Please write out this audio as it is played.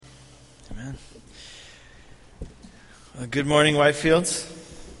Amen. Good morning, Whitefields.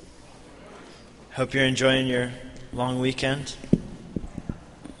 Hope you're enjoying your long weekend.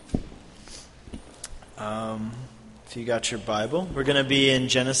 If you got your Bible, we're going to be in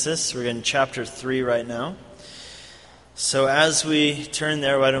Genesis. We're in chapter 3 right now. So as we turn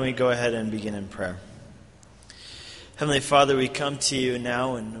there, why don't we go ahead and begin in prayer. Heavenly Father, we come to you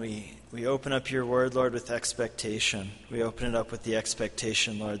now and we open up your word, Lord, with expectation. We open it up with the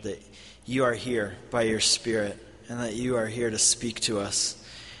expectation, Lord, that you are here by your Spirit and that you are here to speak to us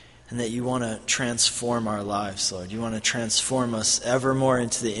and that you want to transform our lives, Lord. You want to transform us ever more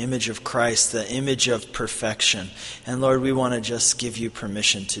into the image of Christ, the image of perfection. And Lord, we want to just give you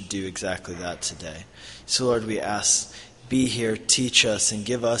permission to do exactly that today. So Lord, we ask, be here, teach us, and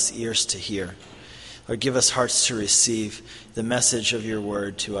give us ears to hear. Lord, give us hearts to receive the message of your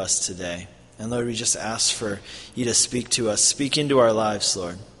word to us today. And Lord, we just ask for you to speak to us. Speak into our lives,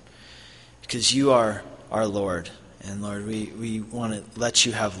 Lord, because you are our Lord. And Lord, we want to let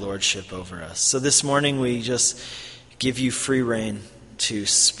you have lordship over us. So this morning we just give you free rein to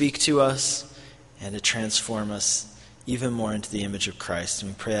speak to us and to transform us even more into the image of Christ.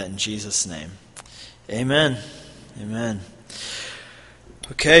 And we pray that in Jesus' name. Amen. Amen.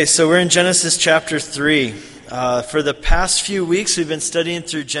 Okay, so we're in Genesis chapter 3. For the past few weeks we've been studying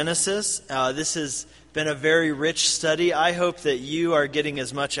through Genesis. This has been a very rich study. I hope that you are getting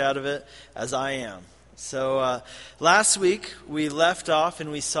as much out of it as I am. So last week we left off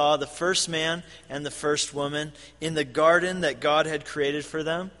and we saw the first man and the first woman in the garden that God had created for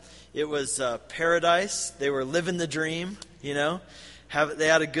them. It was paradise. They were living the dream, you know. They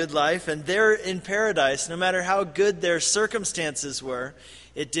had a good life. And there in paradise, no matter how good their circumstances were,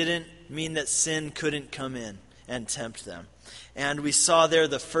 it didn't mean that sin couldn't come in and tempt them. And we saw there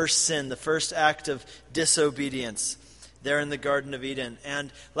the first sin, the first act of disobedience there in the Garden of Eden.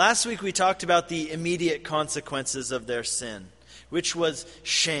 And last week we talked about the immediate consequences of their sin, which was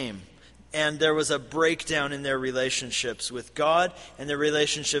shame. And there was a breakdown in their relationships with God and their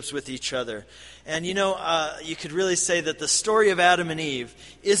relationships with each other. And you could really say that the story of Adam and Eve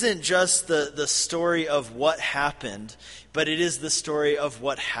isn't just the story of what happened, but it is the story of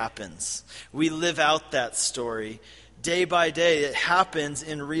what happens. We live out that story day by day. It happens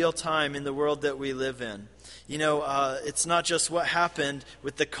in real time in the world that we live in. It's not just what happened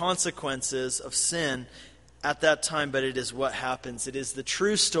with the consequences of sin at that time, but it is what happens. It is the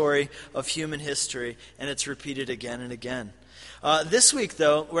true story of human history, and it's repeated again and again. This week,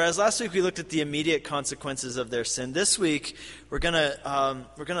 though, whereas last week we looked at the immediate consequences of their sin, this week we're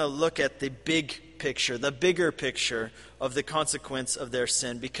gonna look at the big picture, the bigger picture of the consequence of their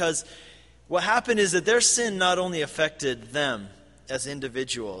sin, because what happened is that their sin not only affected them as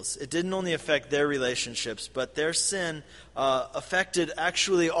individuals. It didn't only affect their relationships, but their sin affected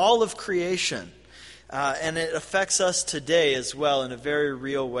actually all of creation. And it affects us today as well in a very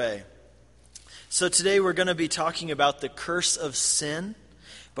real way. So today we're going to be talking about the curse of sin,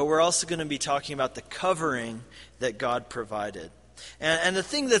 but we're also going to be talking about the covering that God provided. And the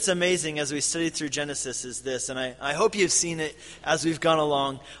thing that's amazing as we study through Genesis is this, and I hope you've seen it as we've gone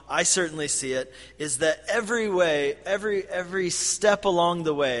along. I certainly see it, is that every step along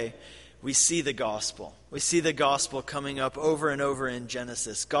the way, we see the gospel. We see the gospel coming up over and over in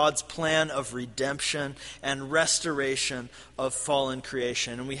Genesis. God's plan of redemption and restoration of fallen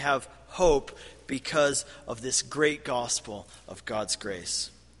creation. And we have hope because of this great gospel of God's grace.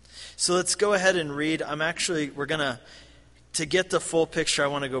 So let's go ahead and read. To get the full picture, I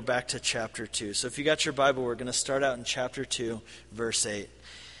want to go back to chapter 2. So if you got your Bible, we're going to start out in chapter 2, verse 8. It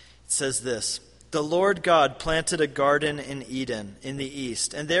says this: "The Lord God planted a garden in Eden in the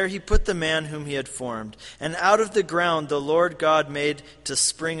east, and there he put the man whom he had formed. And out of the ground the Lord God made to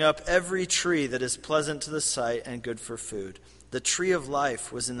spring up every tree that is pleasant to the sight and good for food. The tree of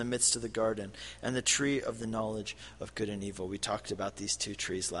life was in the midst of the garden, and the tree of the knowledge of good and evil." We talked about these two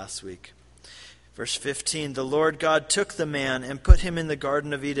trees last week. Verse 15, "The Lord God took the man and put him in the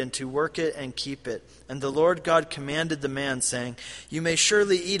Garden of Eden to work it and keep it. And the Lord God commanded the man, saying, 'You may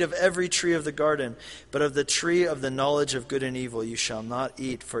surely eat of every tree of the garden, but of the tree of the knowledge of good and evil you shall not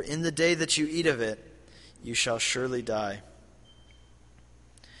eat, for in the day that you eat of it, you shall surely die.'"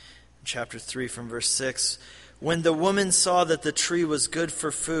 Chapter 3 from verse 6, "When the woman saw that the tree was good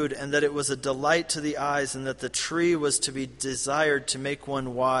for food, and that it was a delight to the eyes, and that the tree was to be desired to make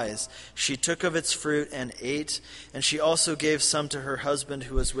one wise, she took of its fruit and ate, and she also gave some to her husband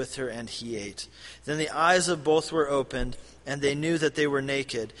who was with her, and he ate. Then the eyes of both were opened, and they knew that they were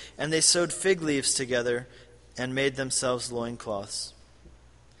naked, and they sewed fig leaves together and made themselves loincloths."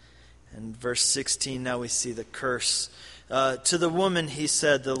 And verse 16, now we see the curse To the woman he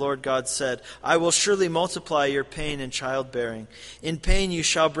said, the Lord God said, I will surely multiply your pain in childbearing. In pain you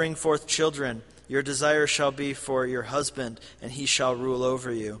shall bring forth children. Your desire shall be for your husband, and he shall rule over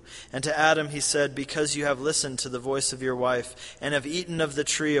you. And to Adam he said, because you have listened to the voice of your wife, and have eaten of the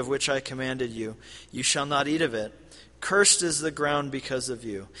tree of which I commanded you, you shall not eat of it. Cursed is the ground because of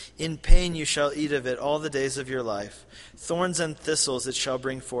you. In pain you shall eat of it all the days of your life. Thorns and thistles it shall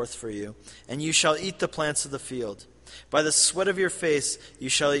bring forth for you, and you shall eat the plants of the field. By the sweat of your face you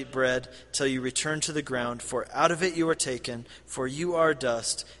shall eat bread till you return to the ground, for out of it you are taken, for you are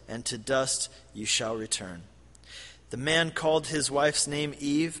dust, and to dust you shall return. The man called his wife's name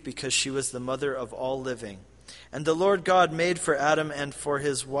Eve, because she was the mother of all living. And the Lord God made for Adam and for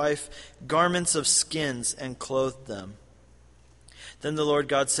his wife garments of skins and clothed them. Then the Lord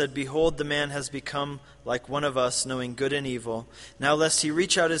God said, behold, the man has become like one of us, knowing good and evil. Now lest he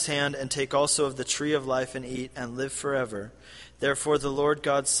reach out his hand and take also of the tree of life and eat and live forever. Therefore the Lord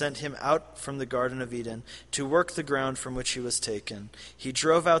God sent him out from the Garden of Eden to work the ground from which he was taken. He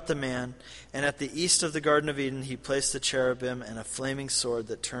drove out the man, and at the east of the Garden of Eden he placed the cherubim and a flaming sword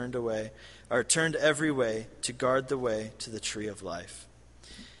that turned every way to guard the way to the tree of life.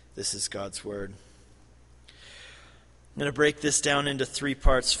 This is God's word. I'm going to break this down into 3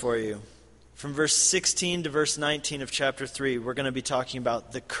 parts for you. From verse 16 to verse 19 of chapter 3, we're going to be talking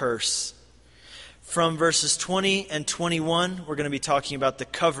about the curse. From verses 20 and 21, we're going to be talking about the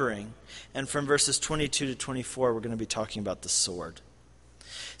covering. And from verses 22 to 24, we're going to be talking about the sword.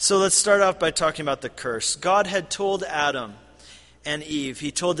 So let's start off by talking about the curse. God had told Adam and Eve,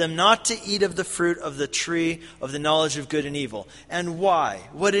 he told them not to eat of the fruit of the tree of the knowledge of good and evil. And why?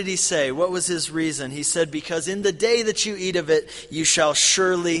 What did he say? What was his reason? He said, because in the day that you eat of it, you shall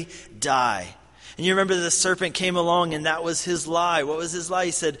surely die. And you remember the serpent came along and that was his lie. What was his lie?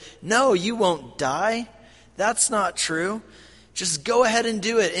 He said, no, you won't die. That's not true. Just go ahead and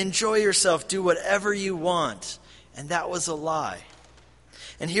do it. Enjoy yourself. Do whatever you want. And that was a lie.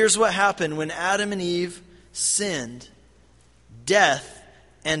 And here's what happened. When Adam and Eve sinned, death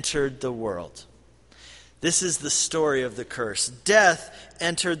entered the world. This is the story of the curse. Death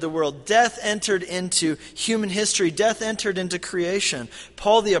entered the world. Death entered into human history. Death entered into creation.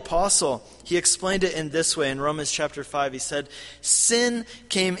 Paul the Apostle, he explained it in this way in Romans chapter 5. He said, sin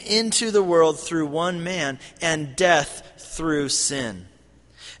came into the world through one man, and death through sin.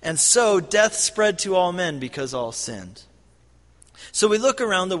 And so death spread to all men because all sinned. So we look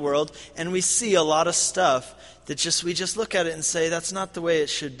around the world and we see a lot of stuff that we just look at it and say, that's not the way it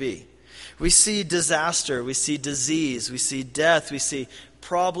should be. We see disaster, we see disease, we see death, we see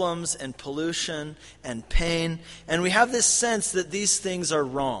problems and pollution and pain. And we have this sense that these things are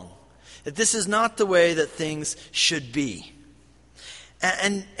wrong, that this is not the way that things should be.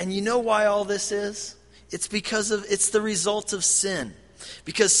 And you know why all this is? It's the result of sin.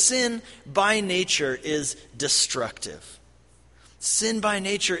 Because sin by nature is destructive. Sin by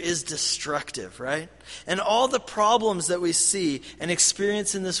nature is destructive, right? And all the problems that we see and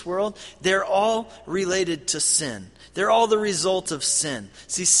experience in this world, they're all related to sin. They're all the result of sin.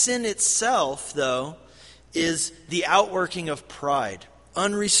 See, sin itself, though, is the outworking of pride.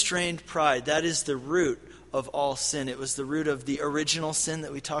 Unrestrained pride. That is the root of all sin. It was the root of the original sin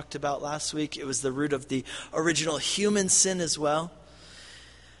that we talked about last week. It was the root of the original human sin as well.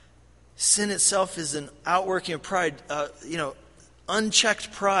 Sin itself is an outworking of pride.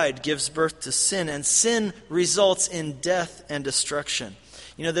 Unchecked pride gives birth to sin, and sin results in death and destruction.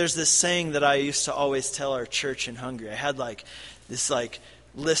 There's this saying that I used to always tell our church in Hungary. I had this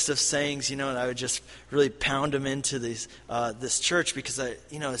list of sayings, and I would just really pound them into this church because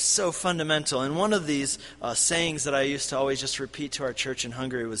it's so fundamental. And one of these sayings that I used to always just repeat to our church in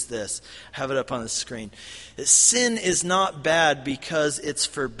Hungary was this. I have it up on the screen. Sin is not bad because it's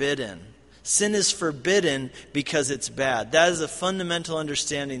forbidden. Sin is forbidden because it's bad. That is a fundamental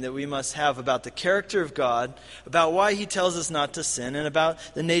understanding that we must have about the character of God, about why He tells us not to sin, and about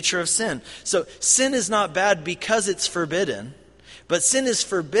the nature of sin. So sin is not bad because it's forbidden, but sin is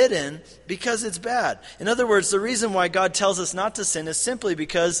forbidden because it's bad. In other words, the reason why God tells us not to sin is simply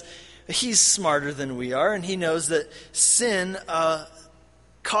because He's smarter than we are, and He knows that sin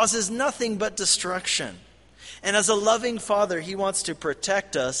causes nothing but destruction. And as a loving Father, He wants to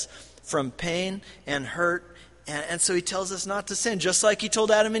protect us from pain and hurt. And so He tells us not to sin, just like He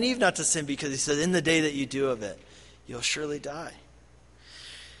told Adam and Eve not to sin, because He said, in the day that you do of it, you'll surely die.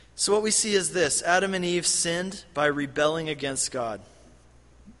 So what we see is this. Adam and Eve sinned by rebelling against God.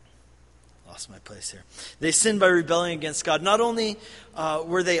 Lost my place here. They sinned by rebelling against God. Not only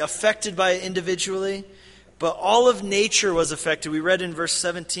were they affected by it individually, But all of nature was affected. We read in verse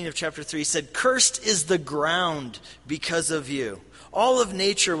 17 of chapter 3, he said, "Cursed is the ground because of you." All of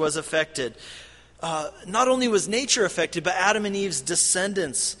nature was affected. Not only was nature affected, but Adam and Eve's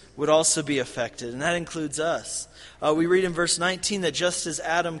descendants would also be affected, and that includes us. We read in verse 19 that just as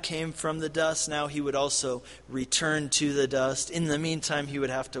Adam came from the dust, now he would also return to the dust. In the meantime, he would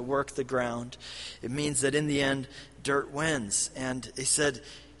have to work the ground. It means that in the end, dirt wins. And he said,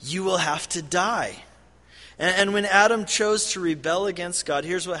 "You will have to die." And when Adam chose to rebel against God,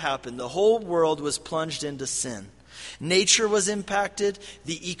 here's what happened. The whole world was plunged into sin. Nature was impacted.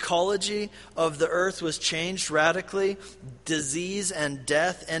 The ecology of the earth was changed radically. Disease and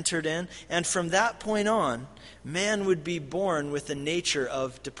death entered in. And from that point on, man would be born with a nature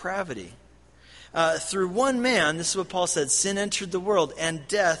of depravity. Through one man, this is what Paul said, sin entered the world, and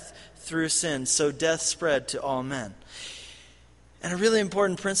death through sin. So death spread to all men. And a really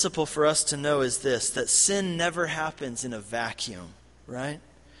important principle for us to know is this, that sin never happens in a vacuum, right?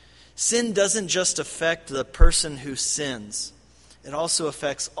 Sin doesn't just affect the person who sins. It also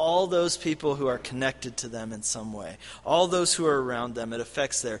affects all those people who are connected to them in some way. All those who are around them. It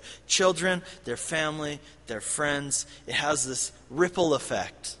affects their children, their family, their friends. It has this ripple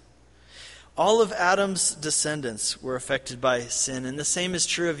effect. All of Adam's descendants were affected by sin, and the same is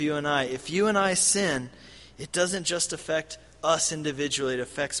true of you and I. If you and I sin, it doesn't just affect us individually, it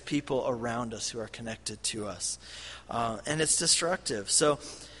affects people around us who are connected to us. And it's destructive. So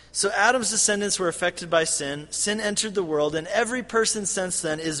Adam's descendants were affected by sin. Sin entered the world, and every person since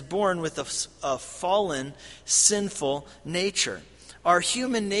then is born with a fallen, sinful nature. Our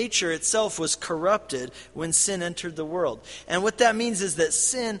human nature itself was corrupted when sin entered the world. And what that means is that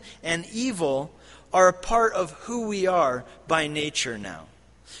sin and evil are a part of who we are by nature now.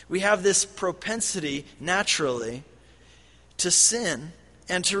 We have this propensity, naturally, to sin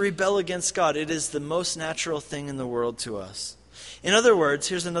and to rebel against God. It is the most natural thing in the world to us. In other words,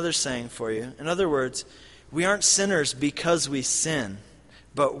 here's another saying for you. In other words, we aren't sinners because we sin,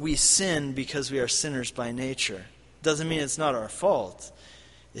 but we sin because we are sinners by nature. Doesn't mean it's not our fault.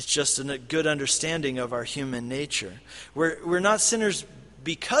 It's just a good understanding of our human nature. We're not sinners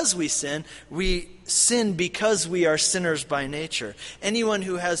because we sin. We sin because we are sinners by nature. Anyone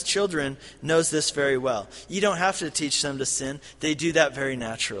who has children knows this very well. You don't have to teach them to sin. They do that very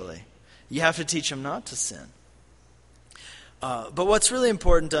naturally. You have to teach them not to sin. But what's really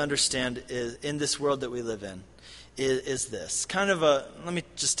important to understand is, in this world that we live in, is this. Let me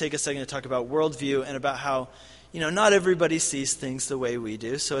just take a second to talk about worldview and about how, not everybody sees things the way we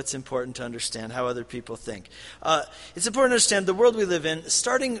do, so it's important to understand how other people think. It's important to understand the world we live in,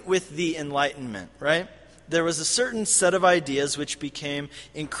 starting with the Enlightenment, right? There was a certain set of ideas which became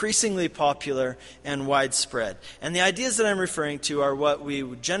increasingly popular and widespread. And the ideas that I'm referring to are what we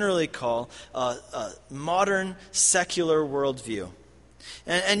would generally call a modern secular worldview.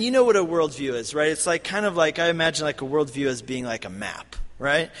 And you know what a worldview is, right? It's I imagine like a worldview as being like a map,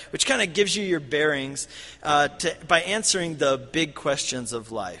 right? Which kind of gives you your bearings by answering the big questions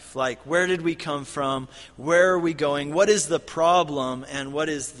of life. Like, where did we come from? Where are we going? What is the problem? And what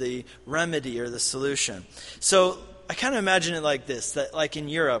is the remedy or the solution? So I kind of imagine it like this, that like in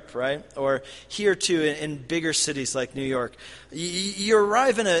Europe, right? Or here too, in bigger cities like New York, you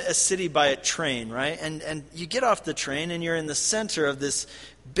arrive in a city by a train, right? And you get off the train and you're in the center of this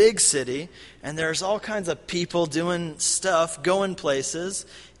big city, and there's all kinds of people doing stuff, going places,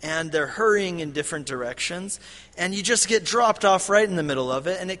 and they're hurrying in different directions, and you just get dropped off right in the middle of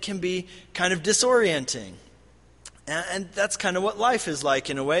it, and it can be kind of disorienting. And that's kind of what life is like,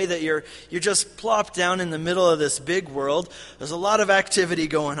 in a way, that you're just plopped down in the middle of this big world. There's a lot of activity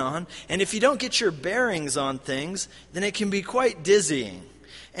going on, and if you don't get your bearings on things, then it can be quite dizzying.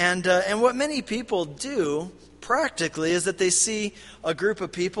 And what many people do practically is that they see a group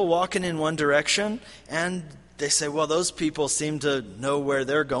of people walking in one direction, and they say, well, those people seem to know where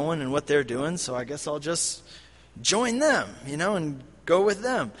they're going and what they're doing, so I guess I'll just join them, and go with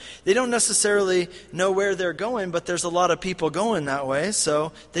them. They don't necessarily know where they're going, but there's a lot of people going that way,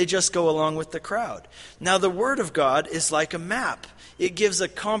 so they just go along with the crowd. Now, the Word of God is like a map. It gives a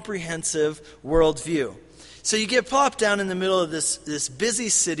comprehensive worldview. So you get plopped down in the middle of this busy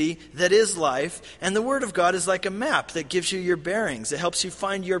city that is life, and the Word of God is like a map that gives you your bearings. It helps you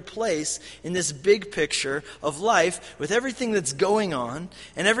find your place in this big picture of life with everything that's going on,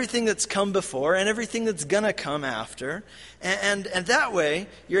 and everything that's come before, and everything that's going to come after. And that way,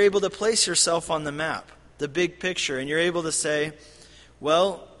 you're able to place yourself on the map, the big picture, and you're able to say,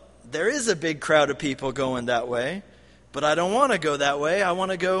 well, there is a big crowd of people going that way, but I don't want to go that way. I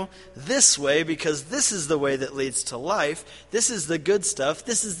want to go this way because this is the way that leads to life. This is the good stuff.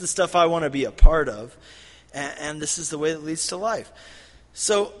 This is the stuff I want to be a part of. And this is the way that leads to life.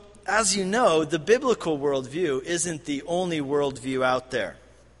 So, as you know, the biblical worldview isn't the only worldview out there.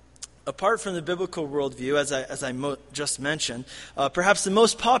 Apart from the biblical worldview, as I just mentioned, perhaps the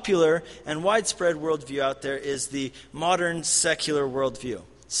most popular and widespread worldview out there is the modern secular worldview.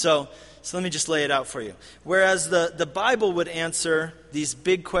 So let me just lay it out for you. Whereas the Bible would answer these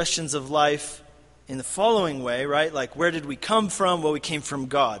big questions of life in the following way, right? Like, where did we come from? Well, we came from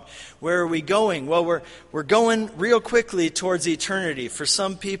God. Where are we going? Well, we're going real quickly towards eternity. For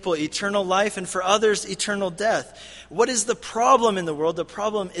some people, eternal life, and for others, eternal death. What is the problem in the world? The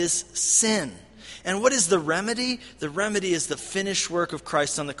problem is sin. And what is the remedy? The remedy is the finished work of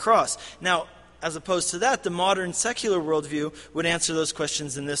Christ on the cross. Now, as opposed to that, the modern secular worldview would answer those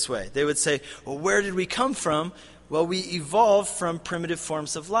questions in this way. They would say, well, where did we come from? Well, we evolved from primitive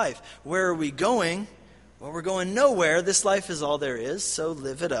forms of life. Where are we going? Well, we're going nowhere. This life is all there is, so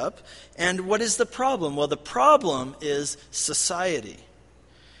live it up. And what is the problem? Well, the problem is society.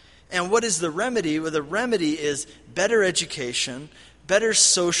 And what is the remedy? Well, the remedy is better education, better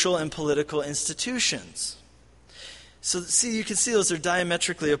social and political institutions. So, see, you can see those are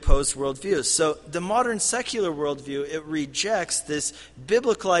diametrically opposed worldviews. So the modern secular worldview, it rejects this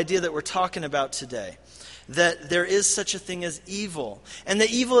biblical idea that we're talking about today, that there is such a thing as evil, and that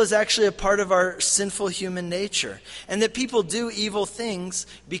evil is actually a part of our sinful human nature, and that people do evil things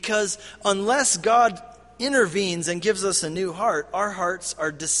because unless God intervenes and gives us a new heart, our hearts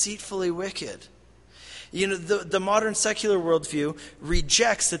are deceitfully wicked. You know, the modern secular worldview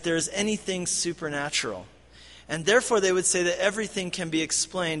rejects that there is anything supernatural, and therefore they would say that everything can be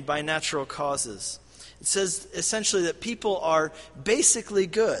explained by natural causes. It says essentially that people are basically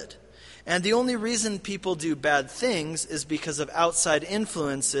good. And the only reason people do bad things is because of outside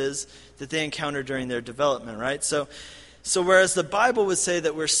influences that they encounter during their development, right? So whereas the Bible would say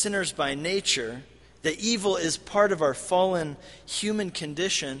that we're sinners by nature, that evil is part of our fallen human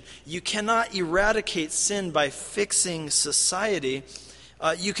condition, you cannot eradicate sin by fixing society.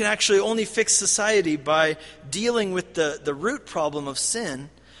 You can actually only fix society by dealing with the root problem of sin.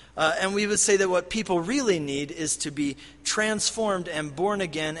 And we would say that what people really need is to be transformed and born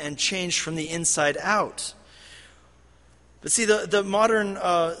again and changed from the inside out. But see, the modern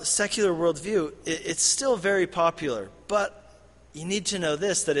secular worldview, it's still very popular. But you need to know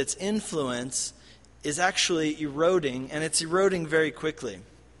this, that its influence is actually eroding, and it's eroding very quickly.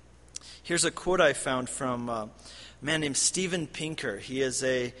 Here's a quote I found from a man named Steven Pinker. He is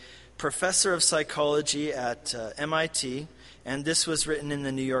a professor of psychology at MIT. And this was written in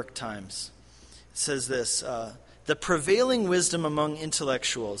the New York Times. It says this, the prevailing wisdom among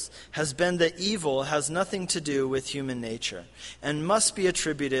intellectuals has been that evil has nothing to do with human nature and must be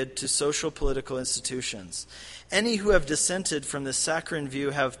attributed to social political institutions. Any who have dissented from this saccharine view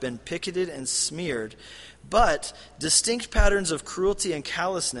have been picketed and smeared, but distinct patterns of cruelty and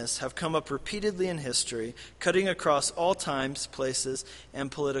callousness have come up repeatedly in history, cutting across all times, places, and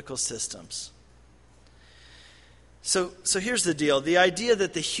political systems. So here's the deal. The idea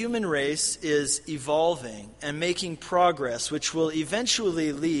that the human race is evolving and making progress, which will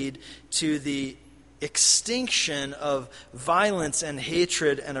eventually lead to the extinction of violence and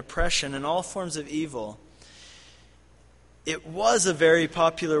hatred and oppression and all forms of evil, it was a very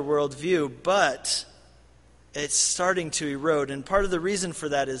popular worldview, but it's starting to erode. And part of the reason for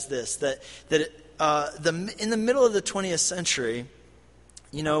that is this, in the middle of the 20th century,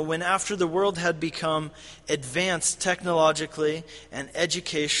 you know, when after the world had become advanced technologically and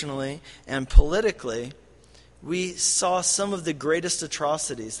educationally and politically, we saw some of the greatest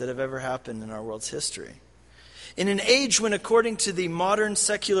atrocities that have ever happened in our world's history. In an age when, according to the modern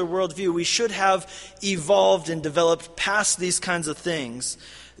secular worldview, we should have evolved and developed past these kinds of things,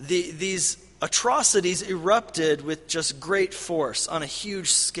 these atrocities erupted with just great force on a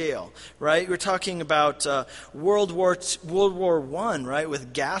huge scale, right? We're talking about World War I, right,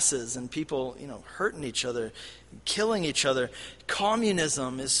 with gases and people, hurting each other, killing each other.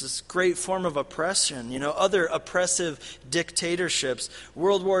 Communism is this great form of oppression, other oppressive dictatorships.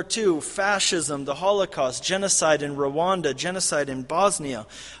 World War II, fascism, the Holocaust, genocide in Rwanda, genocide in Bosnia,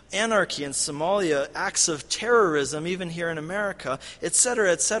 anarchy in Somalia, acts of terrorism, even here in America, etc.,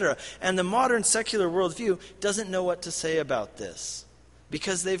 etc. And the modern secular worldview doesn't know what to say about this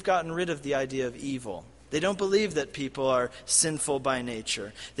because they've gotten rid of the idea of evil. They don't believe that people are sinful by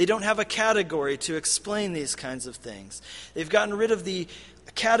nature. They don't have a category to explain these kinds of things. They've gotten rid of the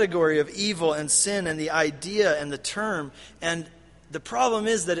category of evil and sin and the idea and the term. And the problem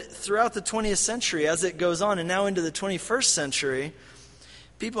is that throughout the 20th century, as it goes on, and now into the 21st century,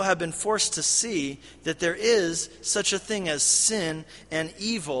 people have been forced to see that there is such a thing as sin and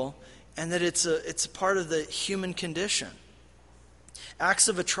evil, and that it's a part of the human condition. Acts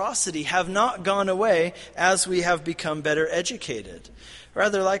of atrocity have not gone away as we have become better educated.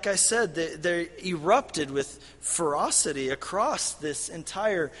 Rather, like I said, they erupted with ferocity across this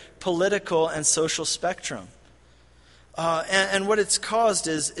entire political and social spectrum. And what it's caused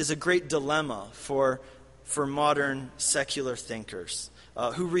is a great dilemma for modern secular thinkers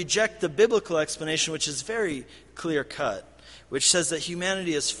who reject the biblical explanation, which is very clear-cut, which says that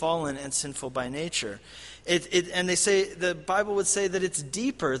humanity is fallen and sinful by nature. And they say, the Bible would say that it's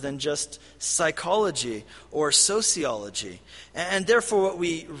deeper than just psychology or sociology. And therefore what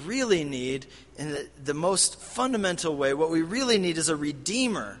we really need, in the most fundamental way, what we really need is a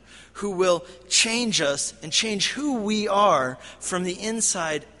Redeemer who will change us and change who we are from the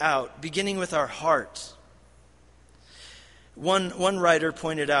inside out, beginning with our heart. One writer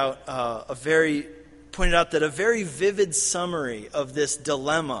pointed out that a very vivid summary of this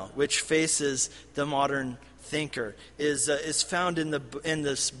dilemma which faces the modern thinker is found in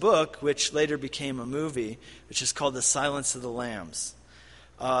this book, which later became a movie, which is called The Silence of the Lambs.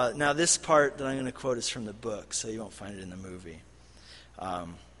 Now, this part that I'm going to quote is from the book, so you won't find it in the movie.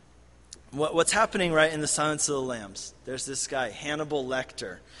 What's happening right in The Silence of the Lambs? There's this guy, Hannibal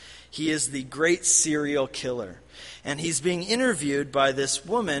Lecter. He is the great serial killer. And he's being interviewed by this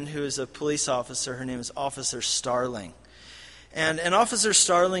woman who is a police officer. Her name is Officer Starling. And Officer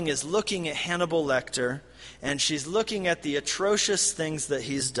Starling is looking at Hannibal Lecter, and she's looking at the atrocious things that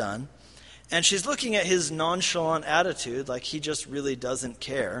he's done. And she's looking at his nonchalant attitude, like he just really doesn't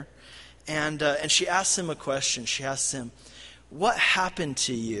care. And she asks him a question. She asks him, "What happened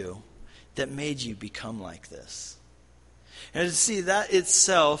to you that made you become like this?" And to see that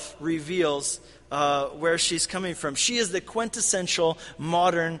itself reveals where she's coming from. She is the quintessential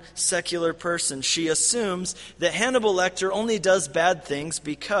modern secular person. She assumes that Hannibal Lecter only does bad things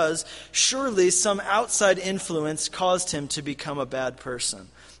because surely some outside influence caused him to become a bad person.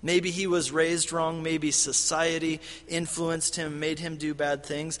 Maybe he was raised wrong, maybe society influenced him, made him do bad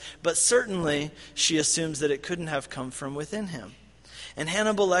things, but certainly she assumes that it couldn't have come from within him. And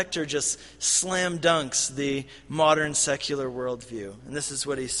Hannibal Lecter just slam dunks the modern secular worldview. And this is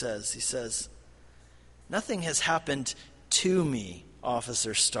what he says. He says, "Nothing has happened to me,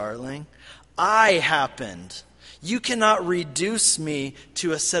 Officer Starling. I happened. You cannot reduce me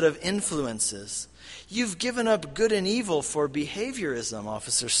to a set of influences. You've given up good and evil for behaviorism,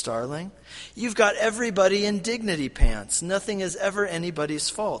 Officer Starling. You've got everybody in dignity pants. Nothing is ever anybody's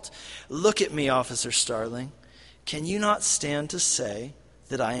fault. Look at me, Officer Starling. Can you not stand to say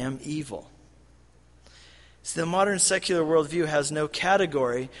that I am evil?" So the modern secular worldview has no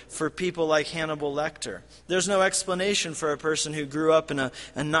category for people like Hannibal Lecter. There's no explanation for a person who grew up in a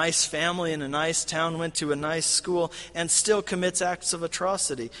nice family in a nice town, went to a nice school, and still commits acts of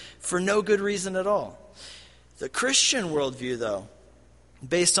atrocity for no good reason at all. The Christian worldview, though,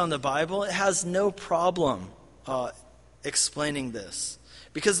 based on the Bible, it has no problem explaining this.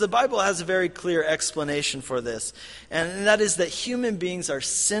 Because the Bible has a very clear explanation for this. And that is that human beings are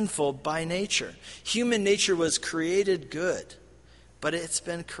sinful by nature. Human nature was created good, but it's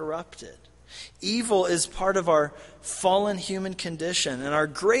been corrupted. Evil is part of our fallen human condition. And our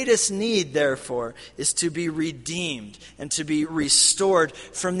greatest need, therefore, is to be redeemed and to be restored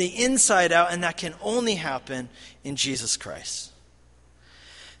from the inside out. And that can only happen in Jesus Christ.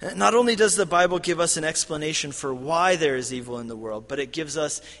 Not only does the Bible give us an explanation for why there is evil in the world, but it gives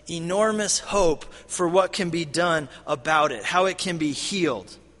us enormous hope for what can be done about it, how it can be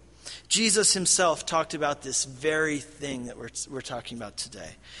healed. Jesus himself talked about this very thing that we're talking about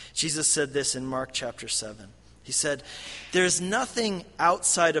today. Jesus said this in Mark chapter 7. He said, "There's nothing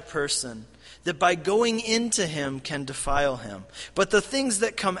outside a person that by going into him can defile him, but the things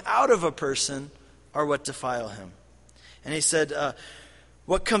that come out of a person are what defile him." And he said,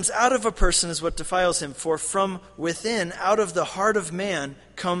 "What comes out of a person is what defiles him. For from within, out of the heart of man,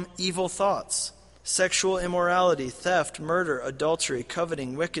 come evil thoughts, sexual immorality, theft, murder, adultery,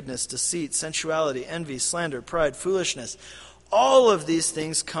 coveting, wickedness, deceit, sensuality, envy, slander, pride, foolishness. All of these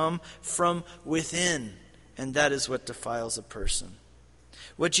things come from within, and that is what defiles a person."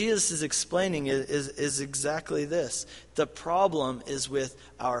 What Jesus is explaining is exactly this. The problem is with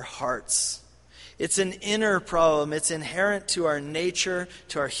our hearts. It's an inner problem. It's inherent to our nature,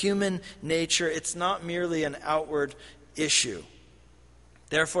 to our human nature. It's not merely an outward issue.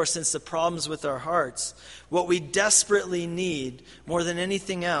 Therefore, since the problem's with our hearts, what we desperately need, more than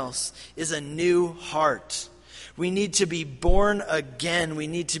anything else, is a new heart. We need to be born again. We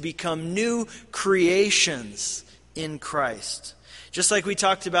need to become new creations in Christ. Just like we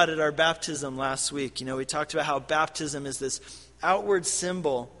talked about at our baptism last week. We talked about how baptism is this outward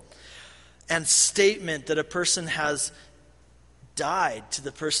symbol and statement that a person has died to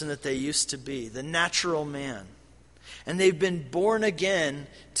the person that they used to be, the natural man. And they've been born again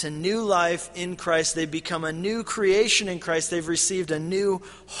to new life in Christ. They've become a new creation in Christ. They've received a new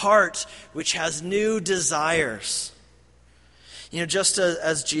heart which has new desires. Just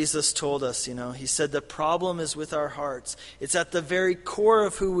as Jesus told us, he said the problem is with our hearts. It's at the very core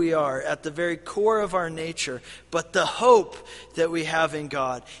of who we are, at the very core of our nature. But the hope that we have in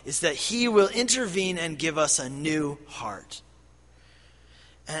God is that he will intervene and give us a new heart.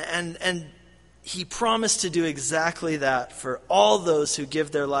 And he promised to do exactly that for all those who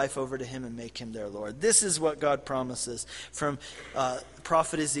give their life over to him and make him their Lord. This is what God promises from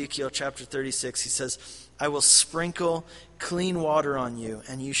prophet Ezekiel chapter 36. He says, I will sprinkle clean water on you,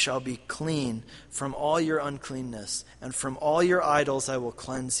 and you shall be clean from all your uncleanness, and from all your idols I will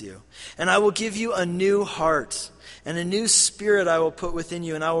cleanse you. And I will give you a new heart, and a new spirit I will put within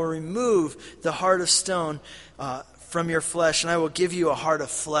you, and I will remove the heart of stone from your flesh, and I will give you a heart of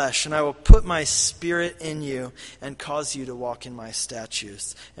flesh, and I will put my spirit in you and cause you to walk in my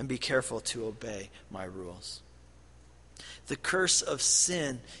statutes and be careful to obey my rules. The curse of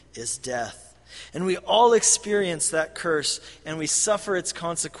sin is death. And we all experience that curse, and we suffer its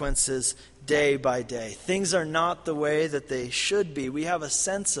consequences day by day. Things are not the way that they should be. We have a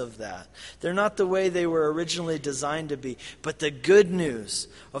sense of that. They're not the way they were originally designed to be. But the good news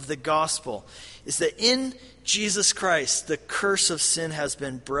of the gospel is that in Jesus Christ, the curse of sin has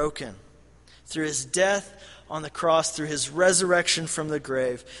been broken. Through his death on the cross, through his resurrection from the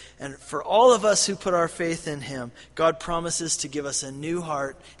grave. And for all of us who put our faith in him, God promises to give us a new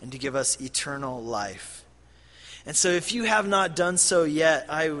heart and to give us eternal life. And so if you have not done so yet,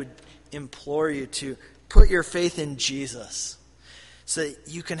 I would implore you to put your faith in Jesus so that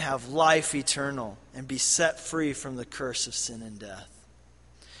you can have life eternal and be set free from the curse of sin and death.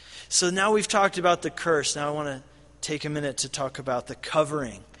 So now we've talked about the curse. Now I want to take a minute to talk about the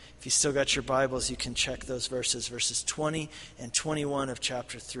covering. If you still got your Bibles, you can check those verses 20 and 21 of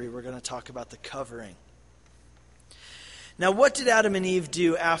chapter 3. We're going to talk about the covering. Now, what did Adam and Eve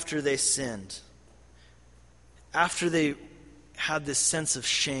do after they sinned? After they had this sense of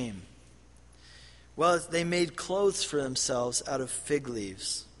shame? Well, they made clothes for themselves out of fig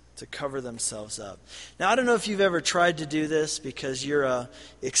leaves to cover themselves up. Now, I don't know if you've ever tried to do this because you're an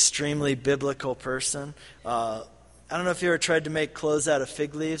extremely biblical person. I don't know if you ever tried to make clothes out of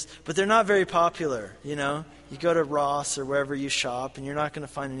fig leaves, but they're not very popular, You go to Ross or wherever you shop, and you're not going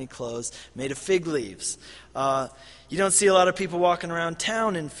to find any clothes made of fig leaves. You don't see a lot of people walking around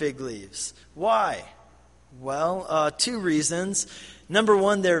town in fig leaves. Why? Well, two reasons. Number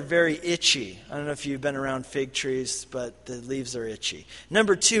one, they're very itchy. I don't know if you've been around fig trees, but the leaves are itchy.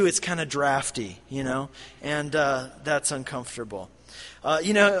 Number two, it's kind of drafty, and that's uncomfortable.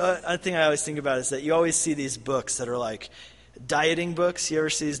 A thing I always think about is that you always see these books that are like dieting books. You ever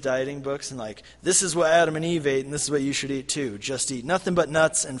see these dieting books? And like, this is what Adam and Eve ate, and this is what you should eat too. Just eat nothing but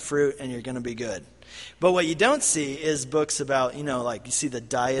nuts and fruit, and you're going to be good. But what you don't see is books about, like you see the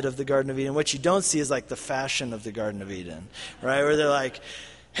diet of the Garden of Eden. What you don't see is like the fashion of the Garden of Eden, right? Where they're like,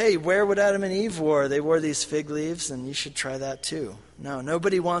 hey, wear what Adam and Eve wore. They wore these fig leaves, and you should try that too. No,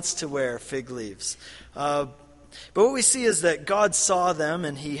 nobody wants to wear fig leaves. But what we see is that God saw them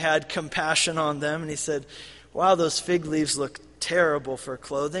and he had compassion on them and he said, wow, those fig leaves look terrible for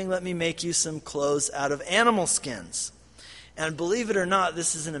clothing. Let me make you some clothes out of animal skins. And believe it or not,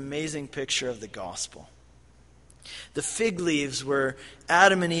 this is an amazing picture of the gospel. The fig leaves were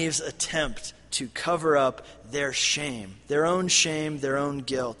Adam and Eve's attempt to cover up their shame, their own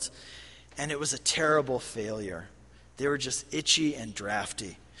guilt. And it was a terrible failure. They were just itchy and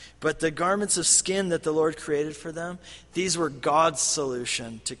drafty. But the garments of skin that the Lord created for them, these were God's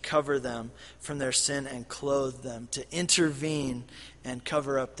solution to cover them from their sin and clothe them, to intervene and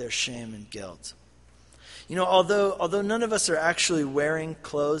cover up their shame and guilt. Although none of us are actually wearing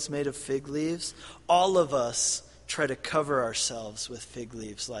clothes made of fig leaves, all of us try to cover ourselves with fig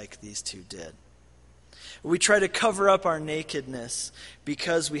leaves like these two did. We try to cover up our nakedness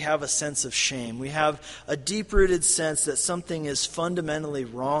because we have a sense of shame. We have a deep-rooted sense that something is fundamentally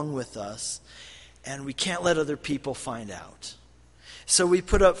wrong with us, and we can't let other people find out. So we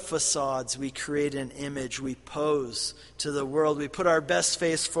put up facades, we create an image, we pose to the world, we put our best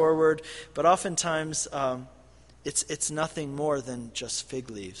face forward, but oftentimes it's nothing more than just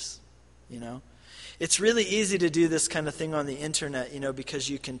fig leaves, It's really easy to do this kind of thing on the internet, because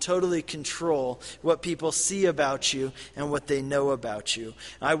you can totally control what people see about you and what they know about you.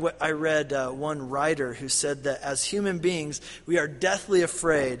 I read one writer who said that as human beings, we are deathly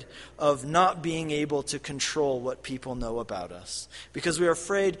afraid of not being able to control what people know about us. Because we are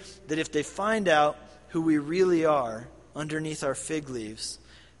afraid that if they find out who we really are underneath our fig leaves,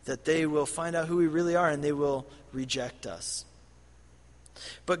 that they will find out who we really are and they will reject us.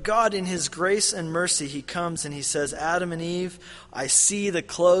 But God, in his grace and mercy, he comes and he says, Adam and Eve, I see the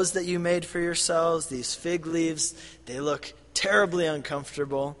clothes that you made for yourselves, these fig leaves. They look terribly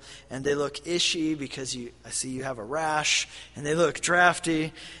uncomfortable, and they look ishy because I see you have a rash, and they look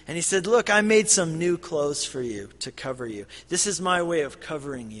drafty. And he said, look, I made some new clothes for you to cover you. This is my way of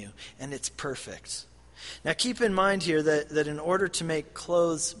covering you, and it's perfect. Now keep in mind here that in order to make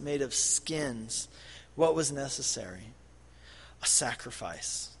clothes made of skins, what was necessary? A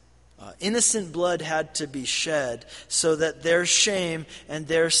sacrifice. Innocent blood had to be shed so that their shame and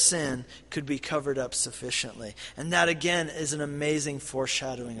their sin could be covered up sufficiently. And that again is an amazing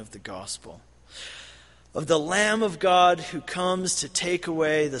foreshadowing of the gospel. Of the Lamb of God who comes to take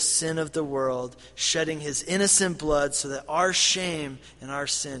away the sin of the world, shedding his innocent blood so that our shame and our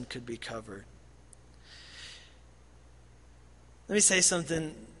sin could be covered. Let me say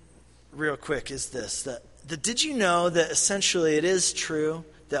something real quick, is this, that did you know that essentially it is true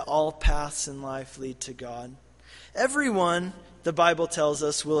that all paths in life lead to God? Everyone, the Bible tells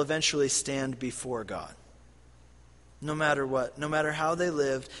us, will eventually stand before God. No matter what, no matter how they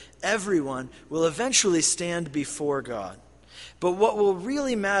lived, everyone will eventually stand before God. But what will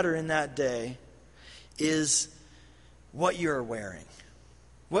really matter in that day is what you're wearing.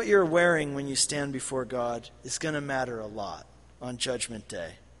 What you're wearing when you stand before God is going to matter a lot on Judgment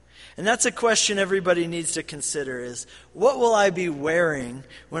Day. And that's a question everybody needs to consider, is what will I be wearing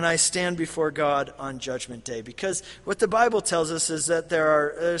when I stand before God on Judgment Day? Because what the Bible tells us is that there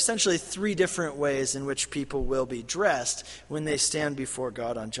are essentially three different ways in which people will be dressed when they stand before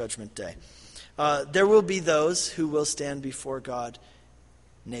God on Judgment Day. There will be those who will stand before God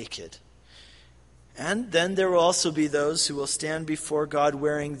naked. And then there will also be those who will stand before God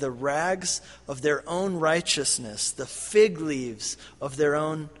wearing the rags of their own righteousness, the fig leaves of their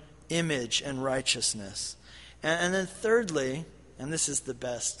own image and righteousness. And then thirdly, and this is the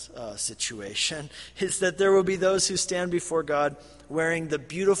best situation, is that there will be those who stand before God wearing the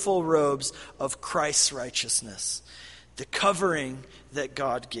beautiful robes of Christ's righteousness, the covering that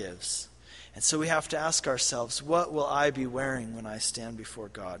God gives. And so we have to ask ourselves, what will I be wearing when I stand before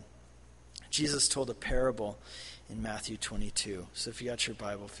God? Jesus told a parable in Matthew 22. So if you got your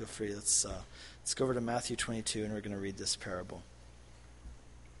Bible, feel free. Let's go over to Matthew 22, and we're going to read this parable.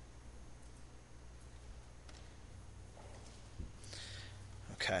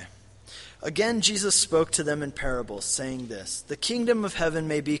 Okay. Again, Jesus spoke to them in parables, saying this, the kingdom of heaven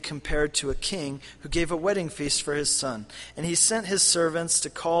may be compared to a king who gave a wedding feast for his son. And he sent his servants to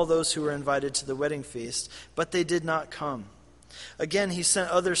call those who were invited to the wedding feast, but they did not come. Again, he sent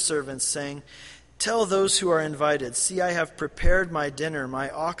other servants, saying, tell those who are invited, see, I have prepared my dinner. My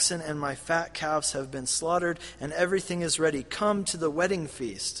oxen and my fat calves have been slaughtered, and everything is ready. Come to the wedding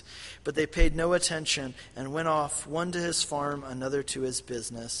feast. But they paid no attention and went off, one to his farm, another to his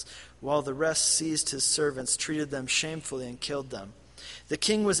business, while the rest seized his servants, treated them shamefully, and killed them. The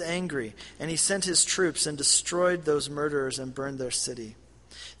king was angry, and he sent his troops and destroyed those murderers and burned their city.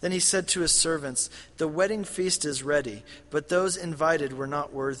 Then he said to his servants, the wedding feast is ready, but those invited were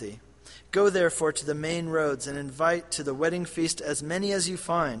not worthy. Go therefore to the main roads and invite to the wedding feast as many as you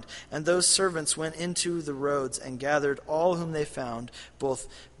find. And those servants went into the roads and gathered all whom they found, both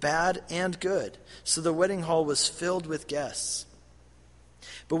bad and good. So the wedding hall was filled with guests.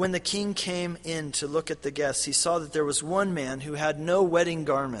 But when the king came in to look at the guests, he saw that there was one man who had no wedding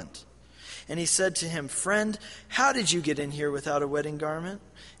garment. And he said to him, friend, how did you get in here without a wedding garment?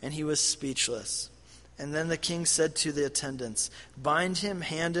 And he was speechless. And then the king said to the attendants, bind him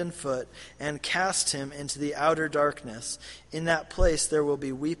hand and foot and cast him into the outer darkness. In that place there will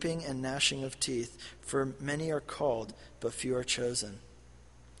be weeping and gnashing of teeth, for many are called, but few are chosen.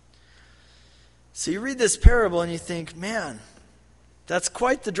 So you read this parable and you think, man, that's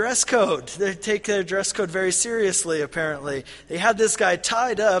quite the dress code. They take their dress code very seriously, apparently. They had this guy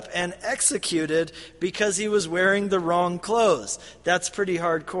tied up and executed because he was wearing the wrong clothes. That's pretty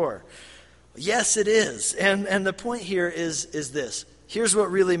hardcore. Yes, it is. And the point here is this. Here's what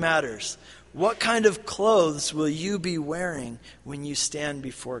really matters. What kind of clothes will you be wearing when you stand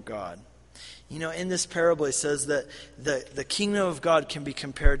before God? In this parable, he says that the kingdom of God can be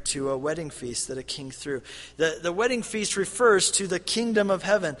compared to a wedding feast that a king threw. The wedding feast refers to the kingdom of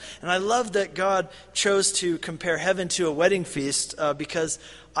heaven. And I love that God chose to compare heaven to a wedding feast because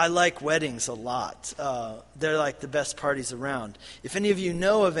I like weddings a lot. They're like the best parties around. If any of you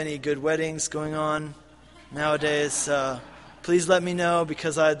know of any good weddings going on nowadays, please let me know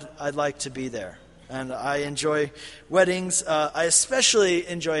because I'd like to be there. And I enjoy weddings. I especially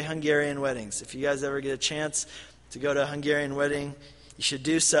enjoy Hungarian weddings. If you guys ever get a chance to go to a Hungarian wedding, you should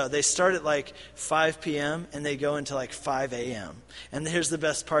do so. They start at like 5 p.m. and they go into like 5 a.m. And here's the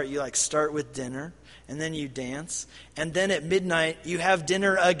best part. You like start with dinner and then you dance. And then at midnight you have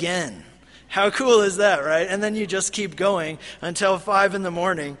dinner again. How cool is that, right? And then you just keep going until 5 in the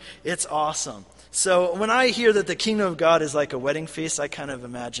morning. It's awesome. So when I hear that the kingdom of God is like a wedding feast, I kind of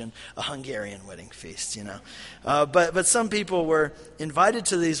imagine a Hungarian wedding feast, But some people were invited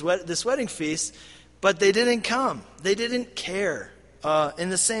to this wedding feast, but they didn't come. They didn't care. In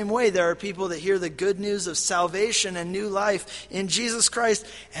the same way, there are people that hear the good news of salvation and new life in Jesus Christ,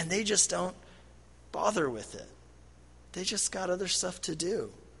 and they just don't bother with it. They just got other stuff to do.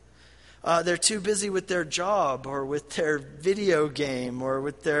 They're too busy with their job or with their video game or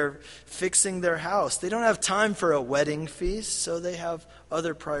with their fixing their house. They don't have time for a wedding feast, so they have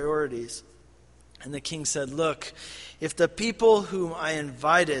other priorities. And the king said, look, if the people whom I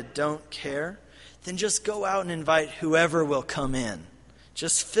invited don't care, then just go out and invite whoever will come in.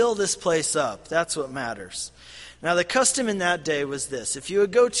 Just fill this place up. That's what matters. Now, the custom in that day was this. If you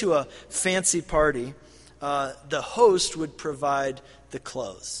would go to a fancy party, the host would provide the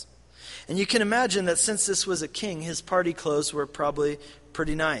clothes. And you can imagine that since this was a king, his party clothes were probably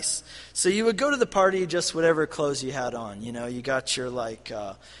pretty nice. So you would go to the party just whatever clothes you had on. You got your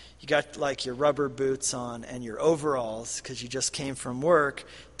your rubber boots on and your overalls because you just came from work.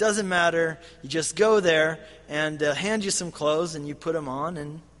 Doesn't matter. You just go there and hand you some clothes and you put them on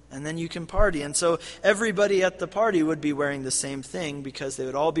and then you can party. And so everybody at the party would be wearing the same thing because they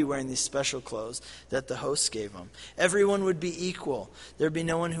would all be wearing these special clothes that the host gave them. Everyone would be equal. There'd be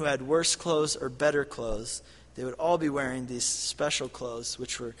no one who had worse clothes or better clothes. They would all be wearing these special clothes,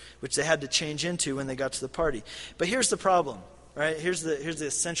 which they had to change into when they got to the party. But here's the problem, right? Here's the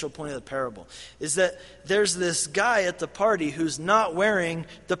essential point of the parable, is that there's this guy at the party who's not wearing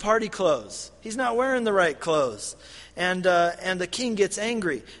the party clothes. He's not wearing the right clothes. And the king gets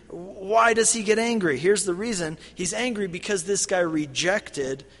angry. Why does he get angry? Here's the reason. He's angry because this guy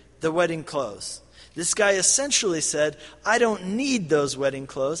rejected the wedding clothes. This guy essentially said, I don't need those wedding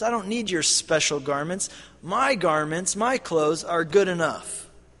clothes. I don't need your special garments. My garments, my clothes are good enough.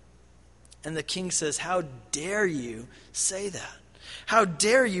 And the king says, how dare you say that? How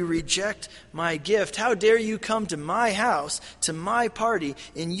dare you reject my gift? How dare you come to my house, to my party,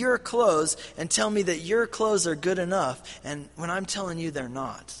 in your clothes and tell me that your clothes are good enough, and when I'm telling you they're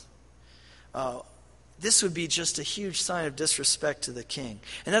not? This would be just a huge sign of disrespect to the king.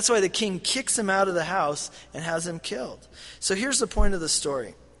 And that's why the king kicks him out of the house and has him killed. So here's the point of the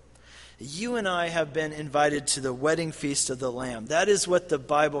story. You and I have been invited to the wedding feast of the Lamb. That is what the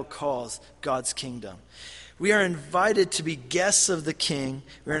Bible calls God's kingdom. We are invited to be guests of the king.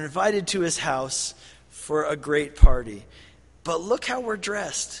 We're invited to his house for a great party. But look how we're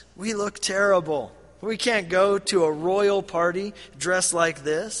dressed. We look terrible. We can't go to a royal party dressed like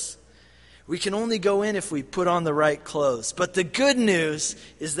this. We can only go in if we put on the right clothes. But the good news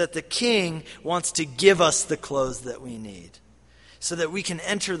is that the king wants to give us the clothes that we need so that we can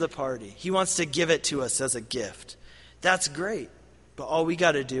enter the party. He wants to give it to us as a gift. That's great. But all we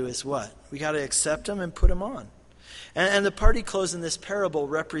got to do is what? We got to accept them and put them on. And the party clothes in this parable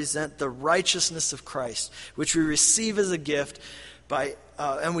represent the righteousness of Christ, which we receive as a gift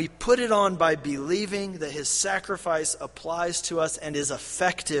and we put it on by believing that his sacrifice applies to us and is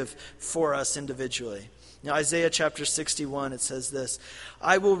effective for us individually. Now, Isaiah chapter 61, it says this,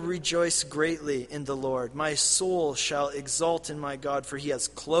 I will rejoice greatly in the Lord. My soul shall exult in my God, for he has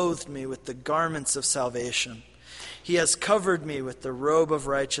clothed me with the garments of salvation. He has covered me with the robe of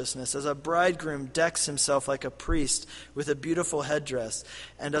righteousness, as a bridegroom decks himself like a priest with a beautiful headdress,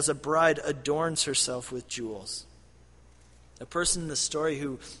 and as a bride adorns herself with jewels. A person in the story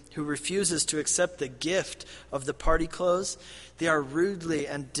who refuses to accept the gift of the party clothes, they are rudely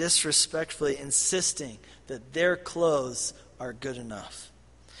and disrespectfully insisting that their clothes are good enough.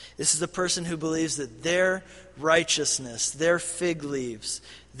 This is a person who believes that their righteousness, their fig leaves,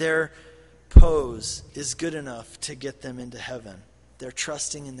 their pose is good enough to get them into heaven. They're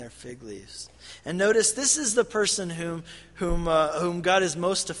trusting in their fig leaves. And notice, this is the person whom God is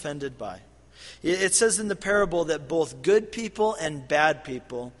most offended by. It says in the parable that both good people and bad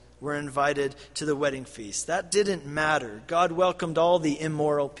people were invited to the wedding feast. That didn't matter. God welcomed all the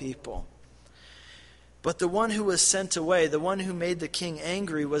immoral people. But the one who was sent away, the one who made the king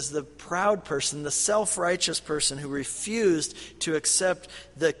angry, was the proud person, the self-righteous person who refused to accept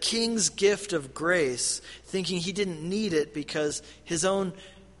the king's gift of grace, thinking he didn't need it because his own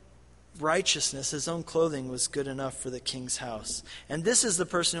righteousness, his own clothing was good enough for the king's house. And this is the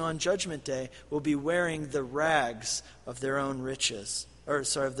person who on Judgment Day will be wearing the rags of their own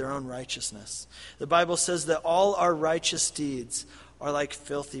of their own righteousness. The Bible says that all our righteous deeds are like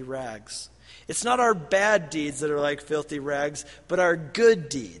filthy rags. It's not our bad deeds that are like filthy rags, but our good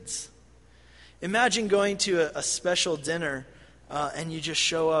deeds. Imagine going to a special dinner and you just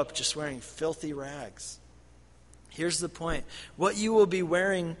show up just wearing filthy rags. Here's the point. What you will be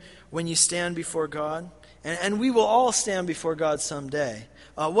wearing when you stand before God, and we will all stand before God someday,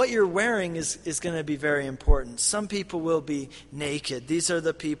 what you're wearing is going to be very important. Some people will be naked. These are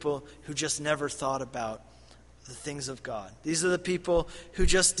the people who just never thought about the things of God. These are the people who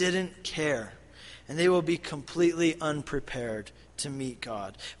just didn't care. And they will be completely unprepared to meet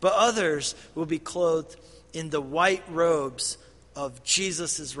God. But others will be clothed in the white robes of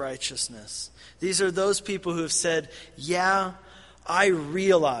Jesus' righteousness. These are those people who have said, yeah, I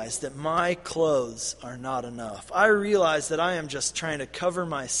realize that my clothes are not enough. I realize that I am just trying to cover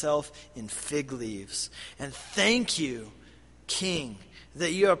myself in fig leaves. And thank you, King,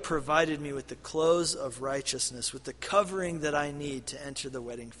 that you have provided me with the clothes of righteousness, with the covering that I need to enter the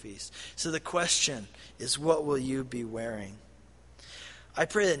wedding feast. So the question is, what will you be wearing? I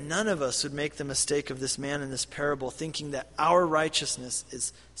pray that none of us would make the mistake of this man in this parable, thinking that our righteousness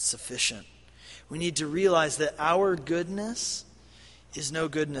is sufficient. We need to realize that our goodness is no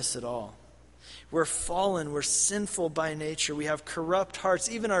goodness at all. We're fallen, we're sinful by nature, we have corrupt hearts.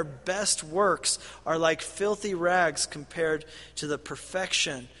 Even our best works are like filthy rags compared to the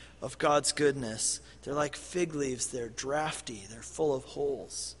perfection of God's goodness. They're like fig leaves, they're drafty, they're full of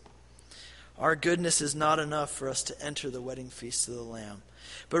holes. Our goodness is not enough for us to enter the wedding feast of the Lamb.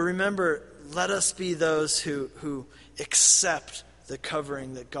 But remember, let us be those who accept the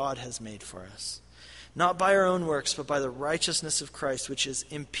covering that God has made for us. Not by our own works, but by the righteousness of Christ, which is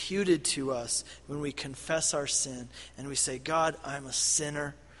imputed to us when we confess our sin and we say, God, I'm a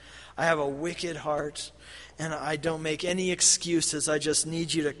sinner. I have a wicked heart, and I don't make any excuses. I just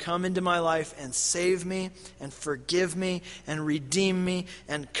need you to come into my life and save me and forgive me and redeem me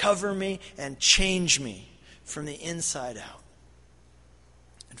and cover me and change me from the inside out.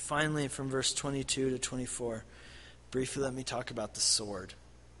 And finally, from verse 22 to 24, briefly let me talk about the sword.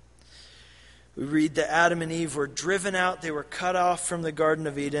 We read that Adam and Eve were driven out, they were cut off from the Garden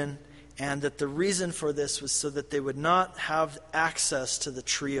of Eden, and that the reason for this was so that they would not have access to the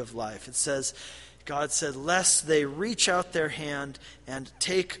tree of life. It says, God said, lest they reach out their hand and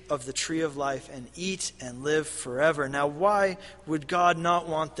take of the tree of life and eat and live forever. Now, why would God not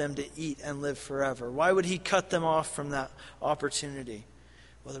want them to eat and live forever? Why would he cut them off from that opportunity?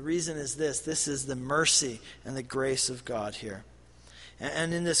 Well, the reason is this. This is the mercy and the grace of God here.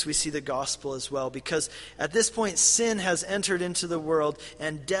 And in this we see the gospel as well, because at this point sin has entered into the world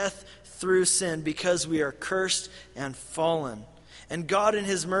and death through sin, because we are cursed and fallen. And God in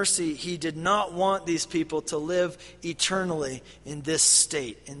his mercy, he did not want these people to live eternally in this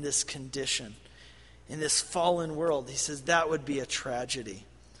state, in this condition, in this fallen world. He says that would be a tragedy.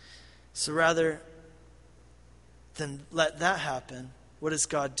 So rather than let that happen, what does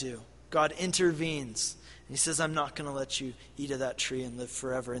God do? God intervenes. He says, I'm not going to let you eat of that tree and live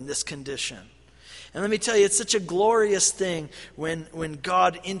forever in this condition. And let me tell you, it's such a glorious thing when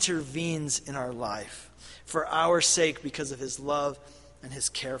God intervenes in our life for our sake because of his love and his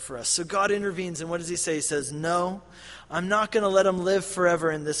care for us. So God intervenes, and what does he say? He says, no, I'm not going to let them live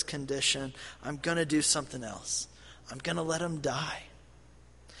forever in this condition. I'm going to do something else. I'm going to let them die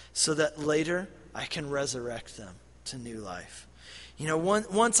so that later I can resurrect them to new life. You know,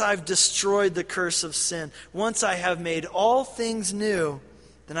 once I've destroyed the curse of sin, once I have made all things new,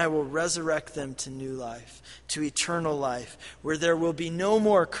 then I will resurrect them to new life, to eternal life, where there will be no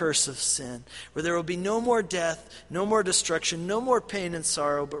more curse of sin, where there will be no more death, no more destruction, no more pain and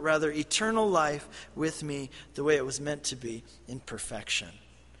sorrow, but rather eternal life with me the way it was meant to be, in perfection.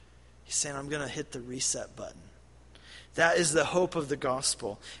 He's saying, I'm going to hit the reset button. That is the hope of the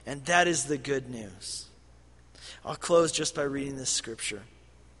gospel, and that is the good news. I'll close just by reading this scripture.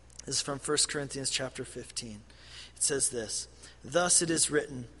 This is from 1 Corinthians chapter 15. It says this, thus it is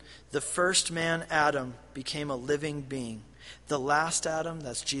written, the first man, Adam, became a living being. The last Adam,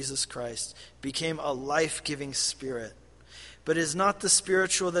 that's Jesus Christ, became a life-giving spirit. But it is not the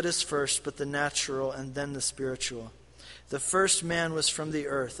spiritual that is first, but the natural, and then the spiritual. The first man was from the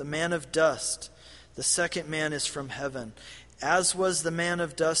earth, a man of dust. The second man is from heaven. As was the man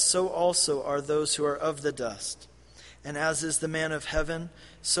of dust, so also are those who are of the dust. And as is the man of heaven,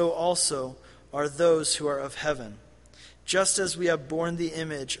 so also are those who are of heaven. Just as we have borne the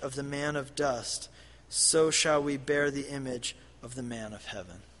image of the man of dust, so shall we bear the image of the man of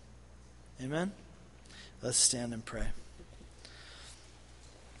heaven. Amen? Let's stand and pray.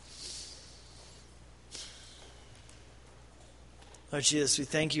 Lord Jesus, we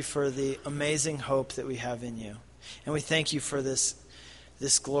thank you for the amazing hope that we have in you. And we thank you for this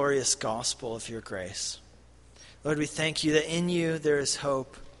glorious gospel of your grace. Lord, we thank you that in you there is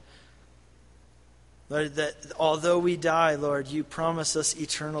hope. Lord, that although we die, Lord, you promise us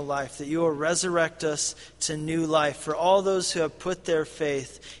eternal life, that you will resurrect us to new life for all those who have put their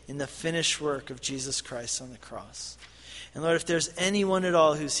faith in the finished work of Jesus Christ on the cross. And Lord, if there's anyone at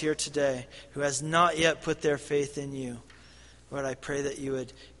all who's here today who has not yet put their faith in you, Lord, I pray that you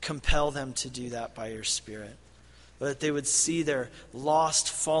would compel them to do that by your Spirit. Lord, that they would see their lost,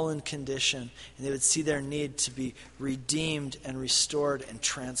 fallen condition, and they would see their need to be redeemed and restored and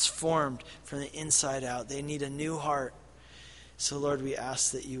transformed from the inside out. They need a new heart. So, Lord, we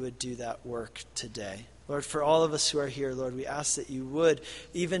ask that you would do that work today. Lord, for all of us who are here, Lord, we ask that you would,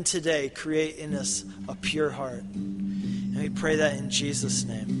 even today, create in us a pure heart. And we pray that in Jesus'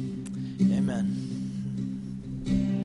 name. Amen.